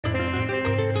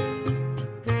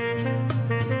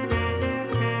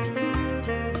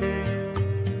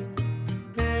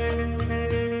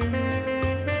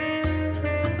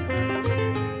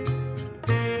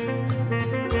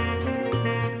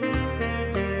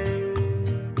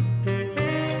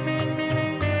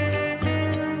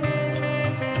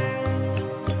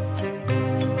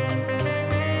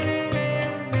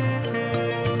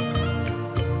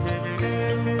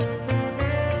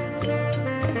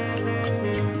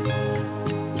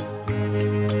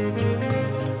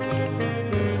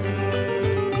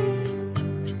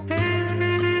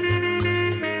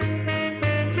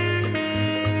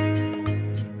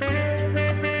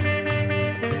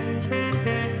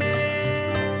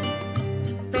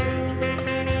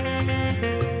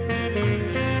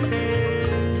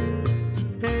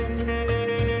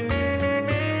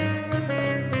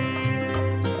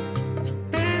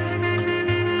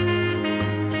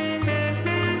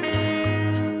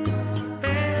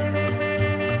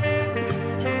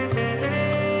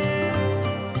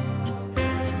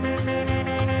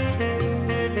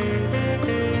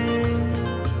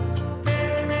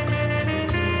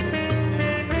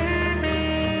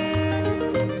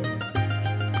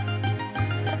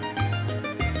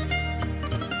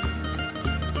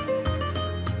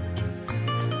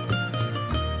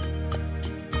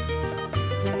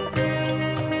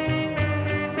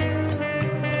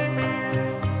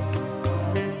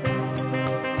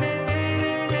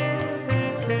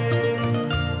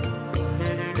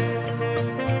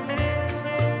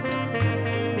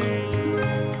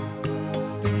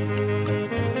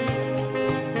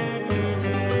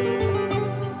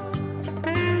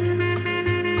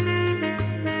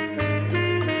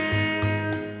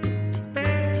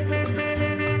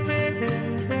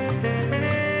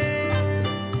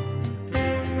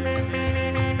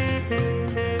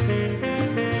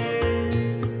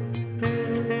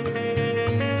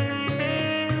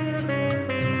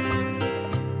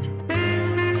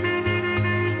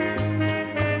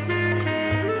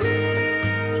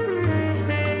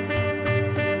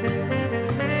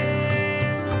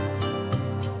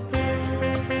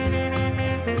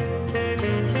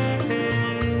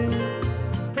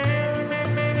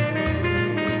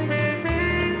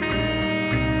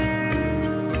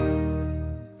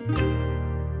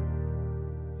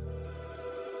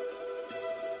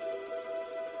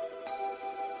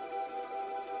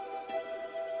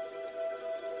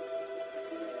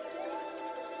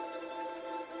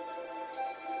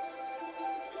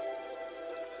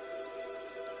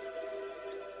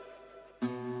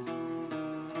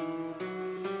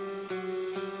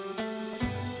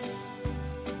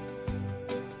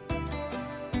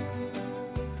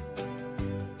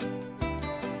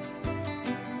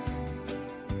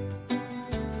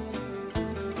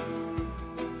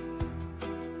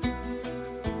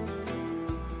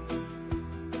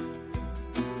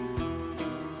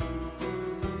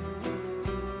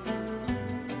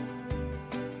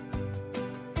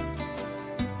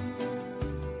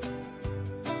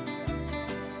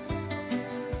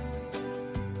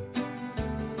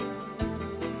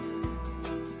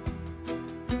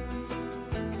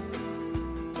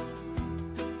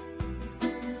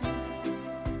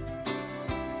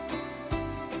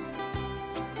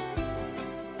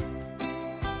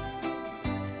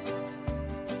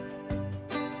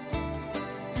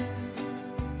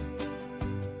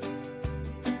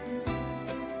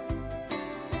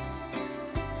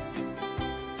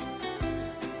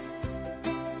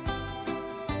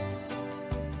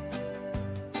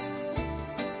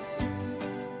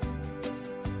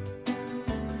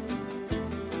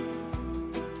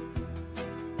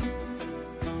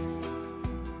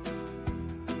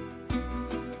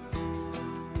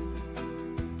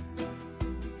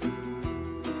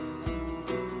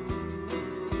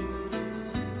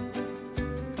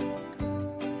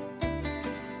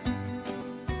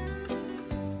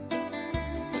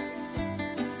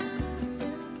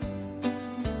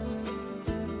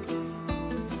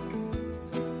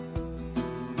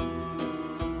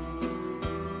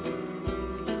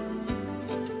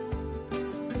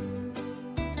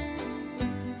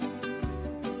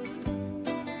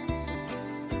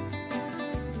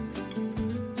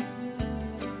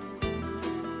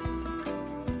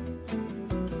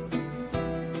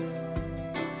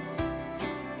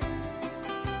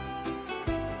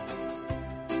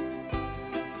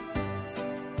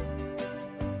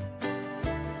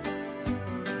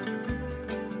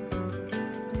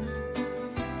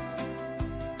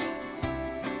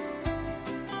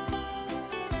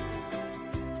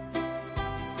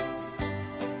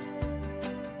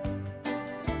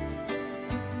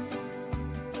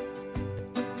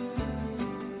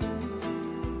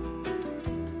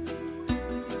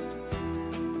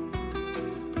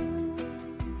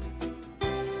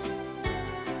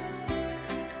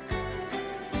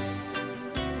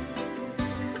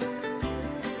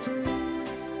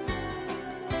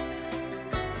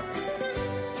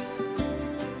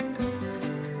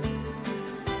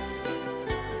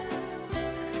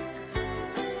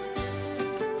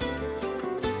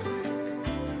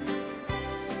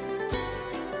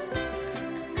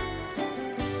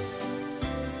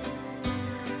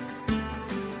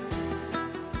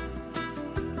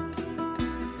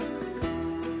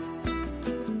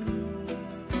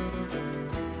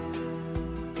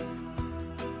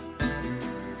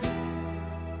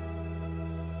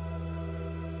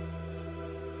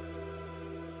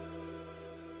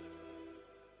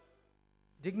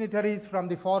dignitaries from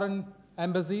the foreign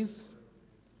embassies,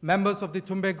 members of the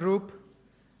Tumbe Group,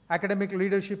 academic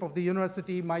leadership of the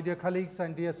university, my dear colleagues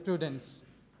and dear students.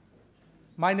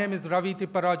 My name is Ravi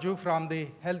Tipparaju from the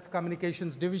Health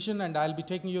Communications Division, and I'll be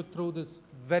taking you through this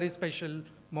very special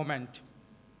moment.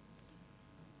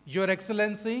 Your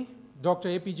Excellency, Dr.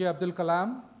 APJ Abdul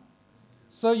Kalam,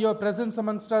 sir, your presence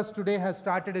amongst us today has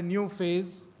started a new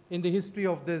phase in the history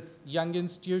of this young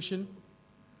institution.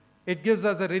 It gives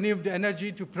us a renewed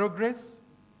energy to progress,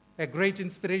 a great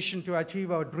inspiration to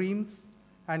achieve our dreams,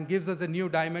 and gives us a new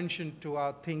dimension to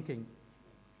our thinking.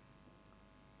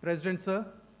 President, sir,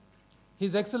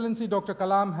 His Excellency Dr.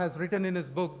 Kalam has written in his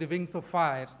book, The Wings of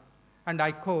Fire, and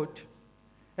I quote,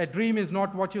 "A dream is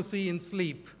not what you see in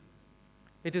sleep.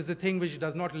 It is the thing which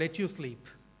does not let you sleep."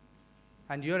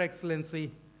 And Your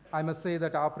Excellency, I must say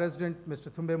that our President, Mr.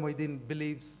 Tumbe Moideen,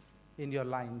 believes in your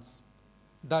lines,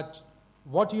 that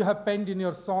what you have penned in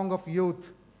your Song of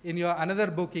Youth, in your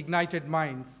another book, Ignited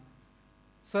Minds.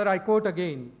 Sir, I quote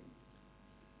again,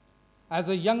 "As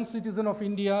a young citizen of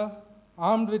India,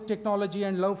 armed with technology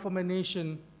and love for my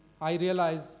nation, I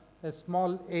realize a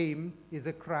small aim is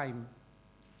a crime."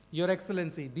 Your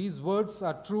Excellency, these words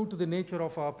are true to the nature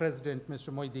of our President,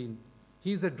 Mr. Moideen.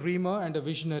 He is a dreamer and a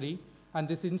visionary, and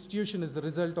this institution is the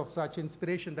result of such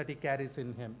inspiration that he carries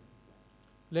in him.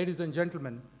 Ladies and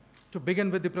gentlemen, to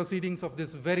begin with the proceedings of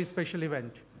this very special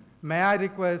event, may I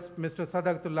request Mr.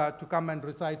 Sadaqatullah to come and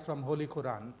recite from Holy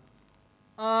Quran.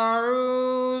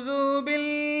 أعوذ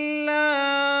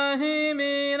بالله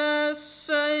من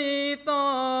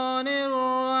الشيطان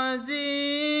الرجيم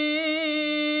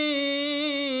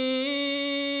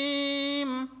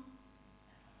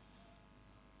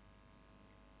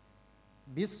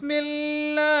بسم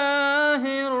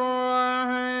الله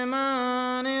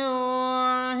الرحمن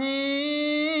الرحيم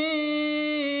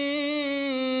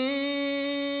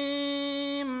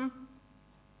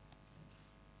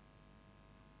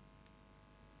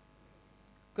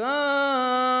كافها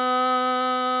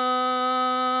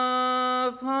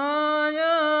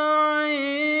يا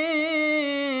عين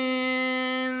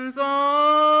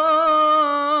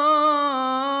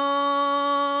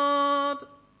صاد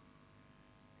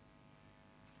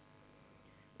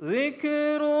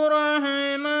ذكر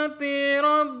رحمة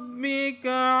ربك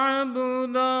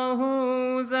عبده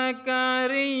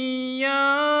زكريا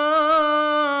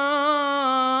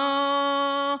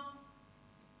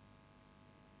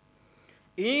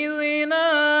إذ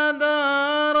نادى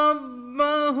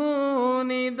ربه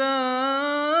نداء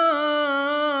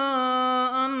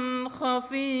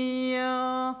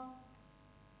خفيا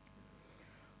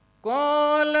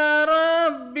قال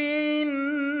رب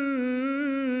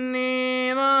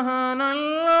إني وهن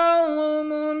العظم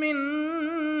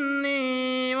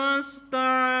مني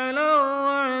واشتعل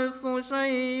الرأس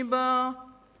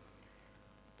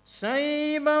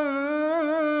شيبا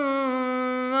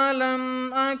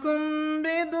ولم أكن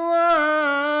بدعائك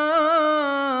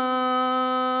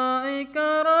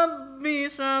رب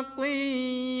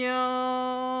شقيا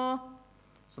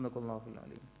صدق الله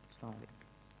العليم. السلام عليكم.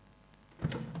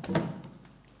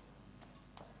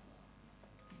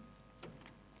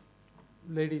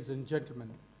 Ladies and gentlemen,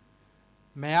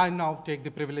 may I now take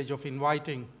the privilege of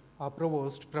inviting our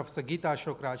Provost, Professor Geeta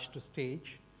Ashok-Raj, to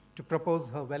stage to propose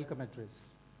her welcome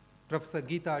address. Professor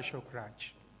Geeta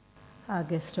Ashok-Raj. Our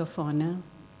guest of honor,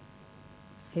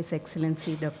 His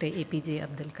Excellency Dr. APJ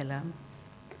Abdul Kalam,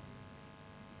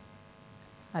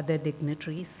 other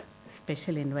dignitaries,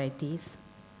 special invitees,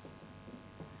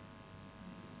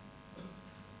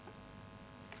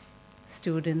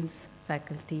 students,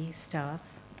 faculty, staff.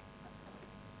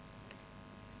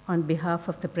 On behalf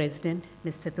of the President,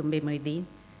 Mr. Tumbe Moideen,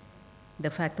 the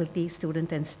faculty,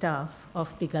 student, and staff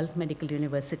of the Gulf Medical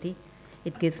University,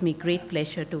 it gives me great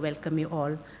pleasure to welcome you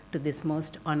all to this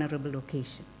most honorable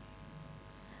occasion.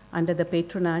 Under the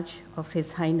patronage of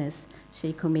His Highness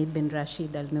Sheikh Hamid bin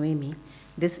Rashid Al Nuaimi,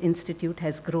 this institute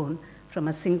has grown from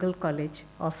a single college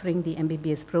offering the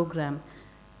MBBS program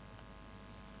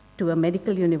to a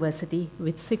medical university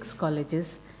with 6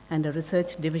 colleges and a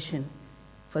research division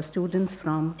for students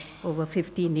from over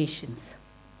 50 nations.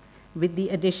 With the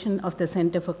addition of the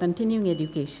Center for Continuing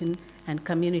Education and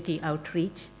Community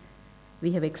Outreach,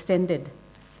 we have extended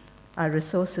our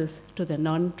resources to the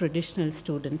non-traditional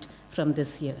student from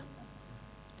this year.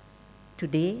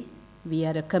 Today, we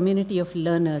are a community of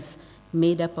learners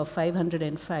made up of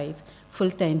 505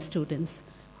 full-time students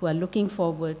who are looking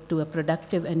forward to a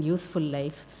productive and useful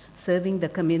life, serving the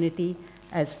community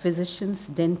as physicians,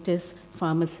 dentists,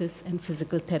 pharmacists, and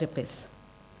physical therapists.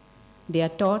 They are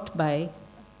taught by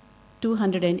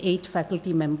 208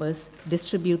 faculty members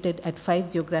distributed at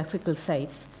 5 geographical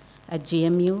sites at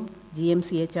GMU,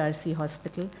 GMCHRC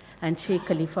Hospital, and Sheikh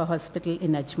Khalifa Hospital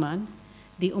in Ajman,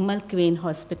 the Quwain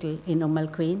Hospital in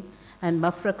Quwain, and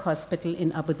Mafraq Hospital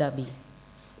in Abu Dhabi.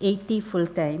 80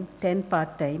 full-time, 10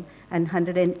 part-time, and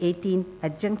 118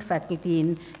 adjunct faculty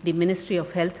in the Ministry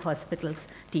of Health hospitals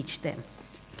teach them.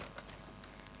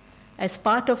 As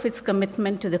part of its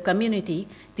commitment to the community,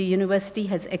 the university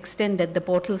has extended the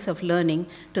portals of learning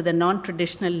to the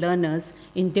non-traditional learners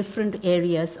in different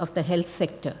areas of the health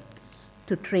sector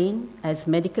to train as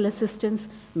medical assistants,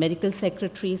 medical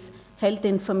secretaries, health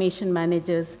information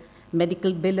managers,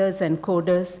 medical billers and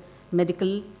coders,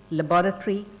 medical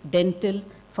laboratory, dental,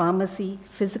 pharmacy,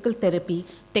 physical therapy,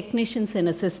 technicians and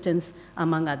assistants,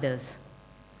 among others.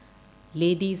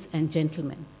 Ladies and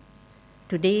gentlemen,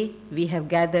 today we have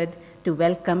gathered to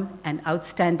welcome an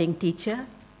outstanding teacher,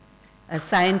 a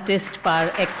scientist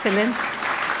par excellence,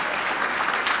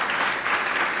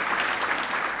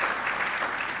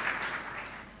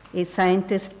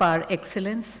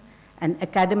 an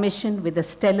academician with a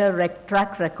stellar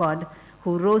track record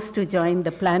who rose to join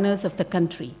the planners of the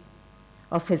country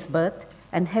of his birth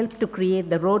and helped to create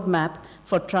the roadmap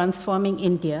for transforming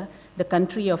India, the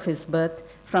country of his birth,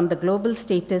 from the global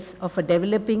status of a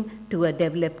developing to a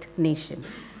developed nation.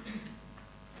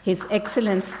 His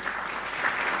Excellency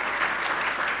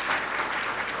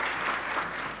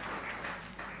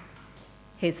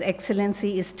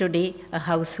is today a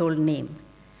household name,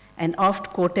 an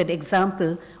oft-quoted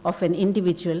example of an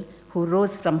individual who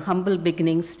rose from humble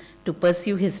beginnings to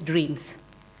pursue his dreams,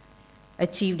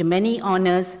 achieved many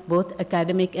honors, both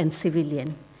academic and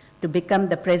civilian, to become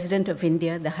the President of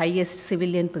India, the highest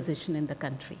civilian position in the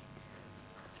country.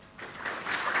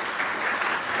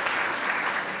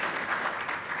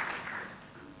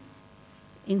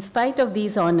 In spite of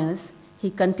these honors, he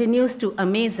continues to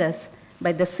amaze us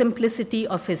by the simplicity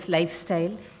of his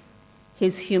lifestyle,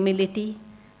 his humility,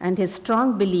 and his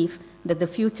strong belief that the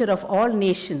future of all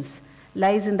nations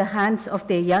lies in the hands of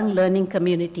their young learning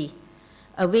community,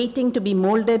 awaiting to be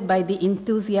molded by the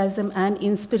enthusiasm and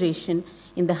inspiration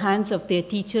in the hands of their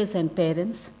teachers and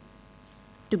parents,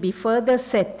 to be further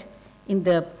set in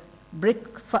the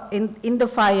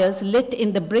fires lit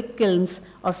in the brick kilns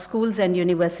of schools and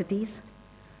universities,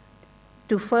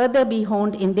 to further be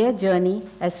honed in their journey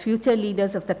as future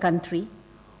leaders of the country,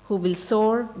 who will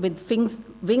soar with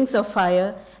wings of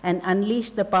fire and unleash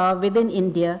the power within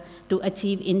India to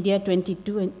achieve India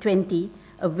 2020,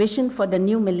 a vision for the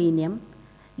new millennium,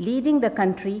 leading the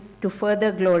country to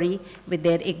further glory with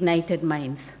their ignited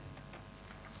minds.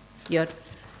 Your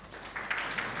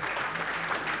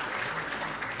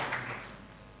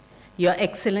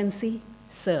Excellency,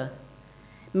 Sir,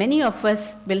 many of us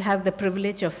will have the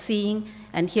privilege of seeing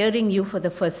and hearing you for the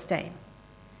first time.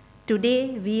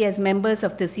 Today, we as members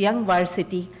of this young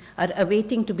varsity are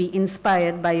awaiting to be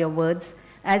inspired by your words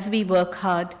as we work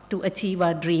hard to achieve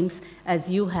our dreams as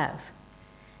you have.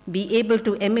 Be able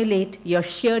to emulate your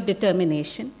sheer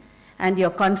determination and your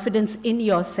confidence in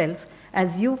yourself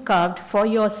as you carved for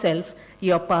yourself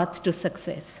your path to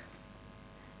success.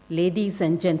 Ladies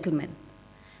and gentlemen,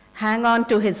 hang on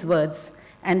to his words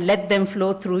and let them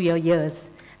flow through your ears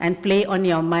and play on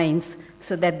your minds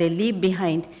so that they leave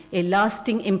behind a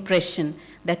lasting impression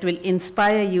that will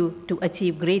inspire you to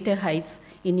achieve greater heights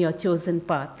in your chosen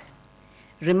path.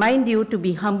 Remind you to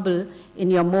be humble in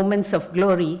your moments of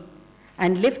glory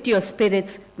and lift your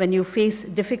spirits when you face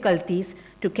difficulties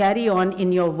to carry on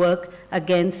in your work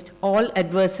against all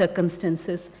adverse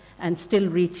circumstances and still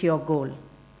reach your goal.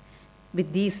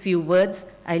 With these few words,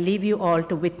 I leave you all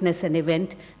to witness an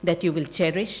event that you will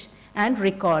cherish and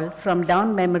recall from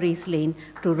down memory's lane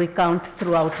to recount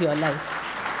throughout your life.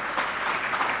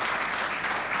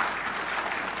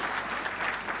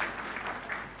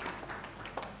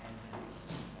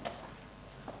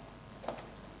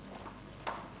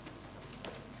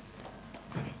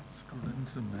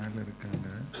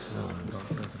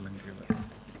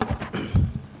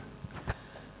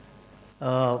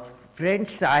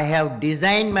 Friends, I have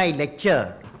designed my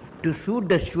lecture to suit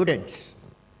the students.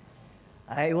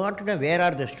 I want to know where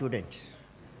are the students.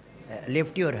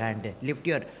 Lift your hand. Lift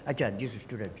your. Acha, this is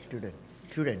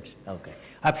students. Okay.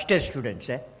 Upstairs students.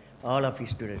 All of you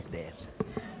students there.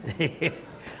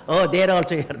 Oh, there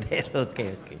also you are there.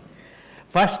 Okay.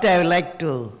 First, I would like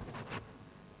to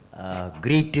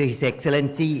greet His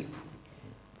Excellency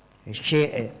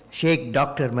Sheikh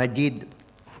Dr. Majid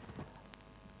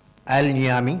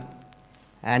Al-Niami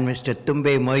and Mr.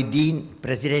 Tumbe Moideen,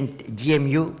 President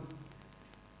GMU,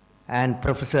 and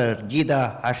Professor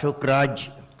Geeta Ashok Raj,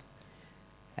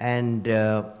 and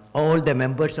all the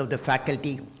members of the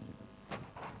faculty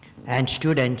and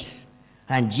students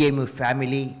and GMU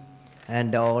family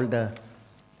and all the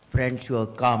friends who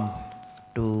have come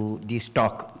to this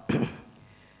talk.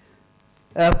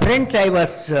 Friends, I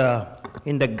was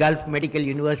in the Gulf Medical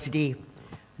University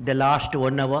the last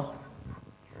 1 hour.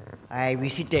 I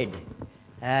visited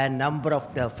a number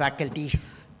of the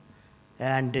faculties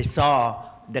and saw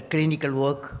the clinical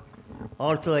work.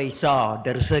 Also, I saw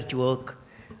the research work,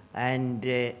 and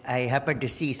I happened to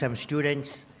see some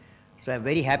students. So I'm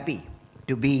very happy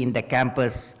to be in the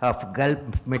campus of Gulf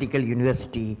Medical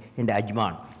University in the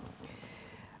Ajman.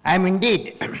 I'm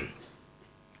indeed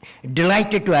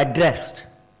delighted to address,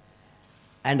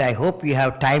 and I hope you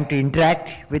have time to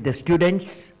interact with the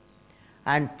students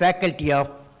and faculty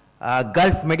of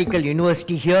Gulf Medical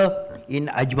University here in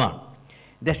Ajman.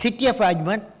 The city of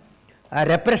Ajman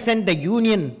represents the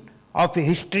union of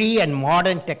history and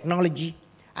modern technology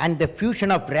and the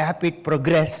fusion of rapid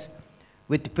progress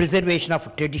with preservation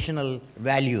of traditional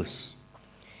values.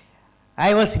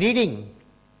 I was reading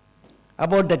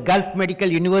about the Gulf Medical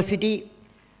University,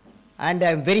 and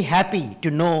I'm very happy to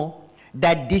know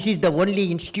that this is the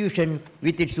only institution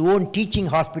with its own teaching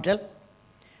hospital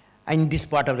in this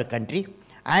part of the country,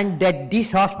 and that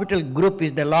this hospital group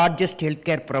is the largest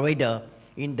healthcare provider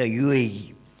in the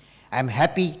UAE. I'm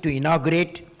happy to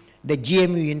inaugurate the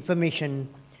GMU Information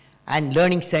and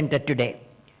Learning Center today.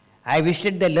 I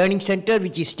visited the learning center,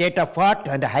 which is state-of-the-art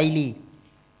and highly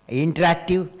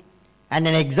interactive, and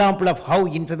an example of how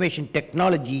information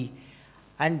technology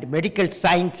and medical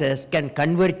sciences can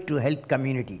convert to health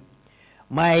community.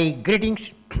 My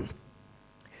greetings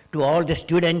to all the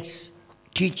students,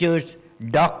 teachers,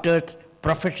 doctors,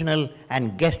 professionals,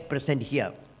 and guests present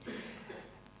here.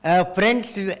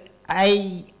 Friends,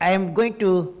 I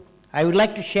would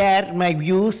like to share my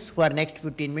views for next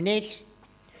 15 minutes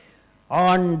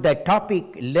on the topic,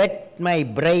 let my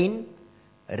brain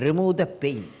remove the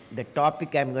pain. The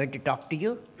topic I'm going to talk to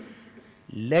you,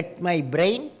 let my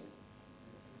brain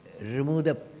remove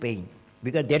the pain,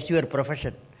 because that's your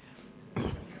profession.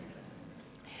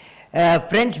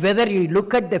 Friends, whether you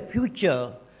look at the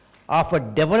future of a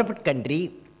developed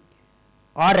country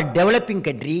or a developing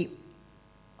country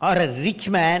or a rich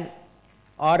man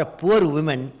or a poor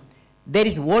woman, there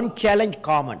is one challenge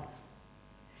common.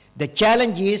 The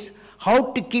challenge is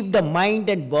how to keep the mind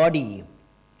and body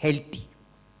healthy.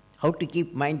 How to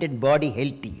keep mind and body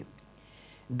healthy.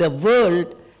 The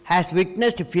world has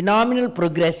witnessed phenomenal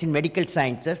progress in medical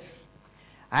sciences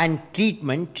and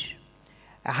treatment.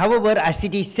 However, as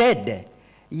it is said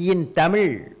in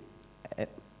Tamil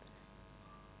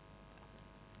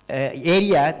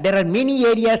area, there are many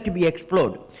areas to be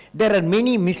explored. There are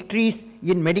many mysteries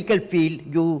in medical field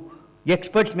you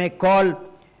experts may call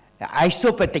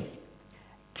isopathic.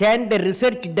 Can the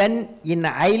research done in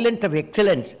islands of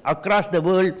excellence across the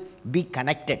world be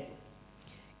connected?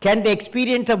 Can the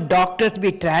experience of doctors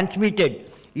be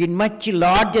transmitted in much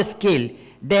larger scale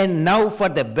than now for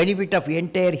the benefit of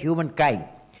entire humankind?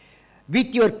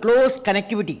 With your close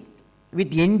connectivity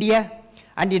with India,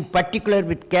 and in particular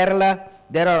with Kerala,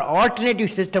 there are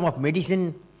alternative systems of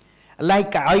medicine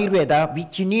like Ayurveda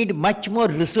which need much more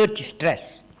research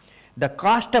stress. The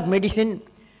cost of medicine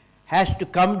has to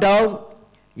come down.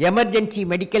 Emergency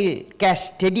medical care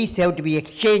studies have to be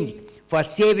exchanged for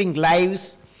saving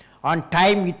lives on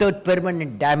time without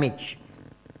permanent damage.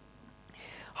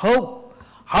 How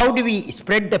do we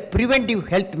spread the preventive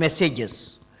health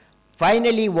messages?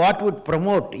 Finally, what would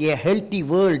promote a healthy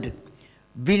world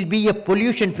will be a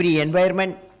pollution-free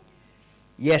environment,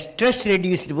 a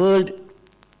stress-reduced world,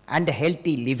 and a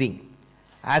healthy living.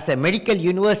 As a medical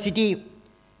university,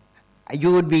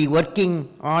 you would be working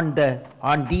on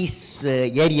these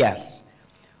areas.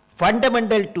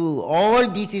 Fundamental to all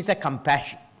this is a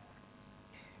compassion.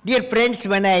 Dear friends,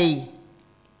 when I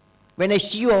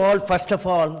see you all, first of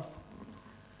all,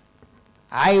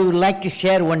 I would like to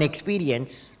share one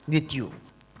experience with you.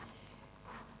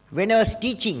 When I was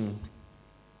teaching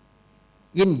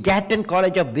in Gatton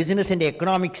College of Business and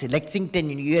Economics, Lexington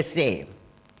in USA,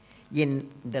 in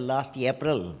the last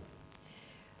April,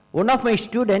 one of my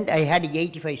students, I had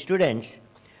 85 students,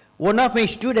 one of my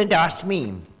students asked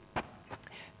me,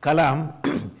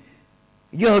 Kalam,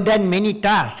 you have done many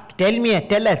tasks.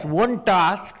 Tell us one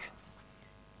task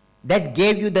that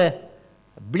gave you the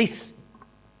bliss.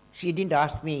 She didn't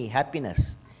ask me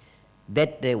happiness.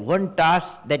 That one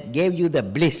task that gave you the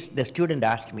bliss, the student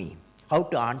asked me how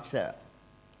to answer.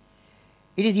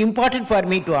 It is important for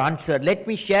me to answer. Let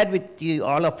me share with you,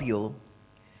 all of you.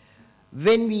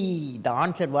 When the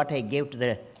answer what I gave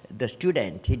to the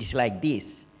student, it is like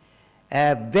this.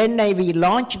 When we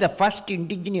launched the first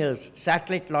indigenous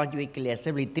satellite launch vehicle,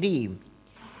 Assembly 3,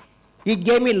 it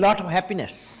gave me a lot of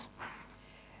happiness.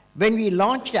 when we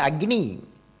launched Agni,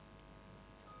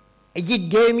 it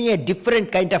gave me a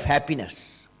different kind of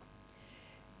happiness.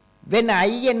 When I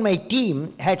and my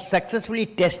team had successfully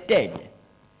tested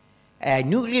a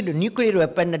nuclear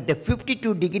weapon at the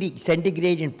 52°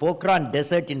 centigrade in Pokhran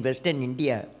Desert in Western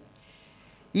India,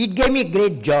 it gave me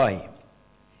great joy.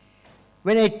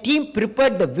 When a team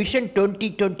prepared the Vision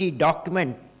 2020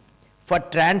 document for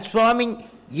transforming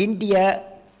India,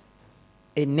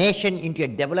 a nation, into a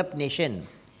developed nation,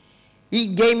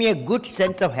 it gave me a good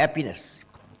sense of happiness.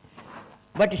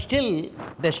 But still,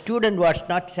 the student was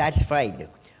not satisfied.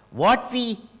 What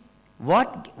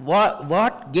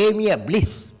gave me a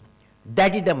bliss,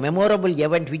 that is the memorable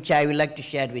event which I would like to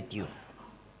share with you.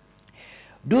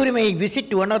 During my visit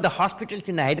to one of the hospitals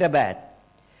in Hyderabad,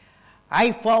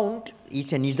 I found,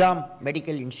 it's a Nizam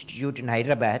Medical Institute in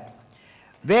Hyderabad,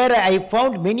 where I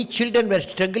found many children were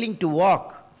struggling to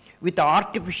walk with an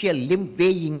artificial limb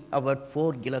weighing about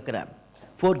 4 kilograms.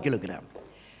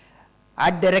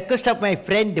 At the request of my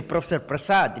friend Professor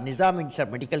Prasad, Nizam Institute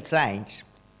of Medical Science,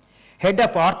 head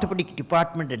of orthopedic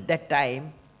department at that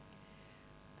time,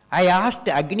 I asked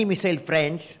Agni missile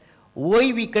friends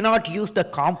why we cannot use the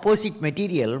composite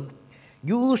material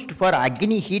used for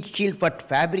Agni heat shield for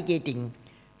fabricating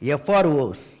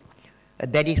FROs,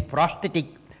 that is prosthetic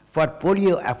for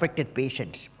polio affected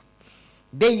patients.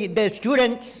 The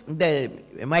students,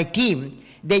 my team,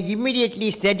 they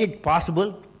immediately said it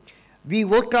possible. We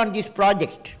worked on this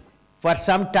project for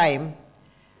some time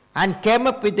and came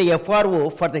up with the FRO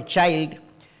for the child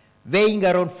weighing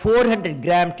around 400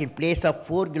 grams in place of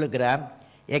 4 kilograms,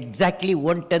 exactly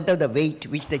 1/10 of the weight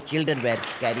which the children were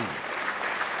carrying.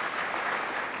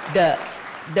 The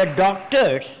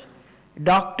doctors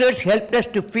helped us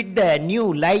to fit the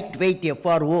new lightweight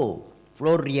FRO,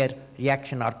 floor rear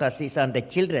reaction orthosis, on the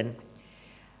children,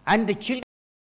 and the children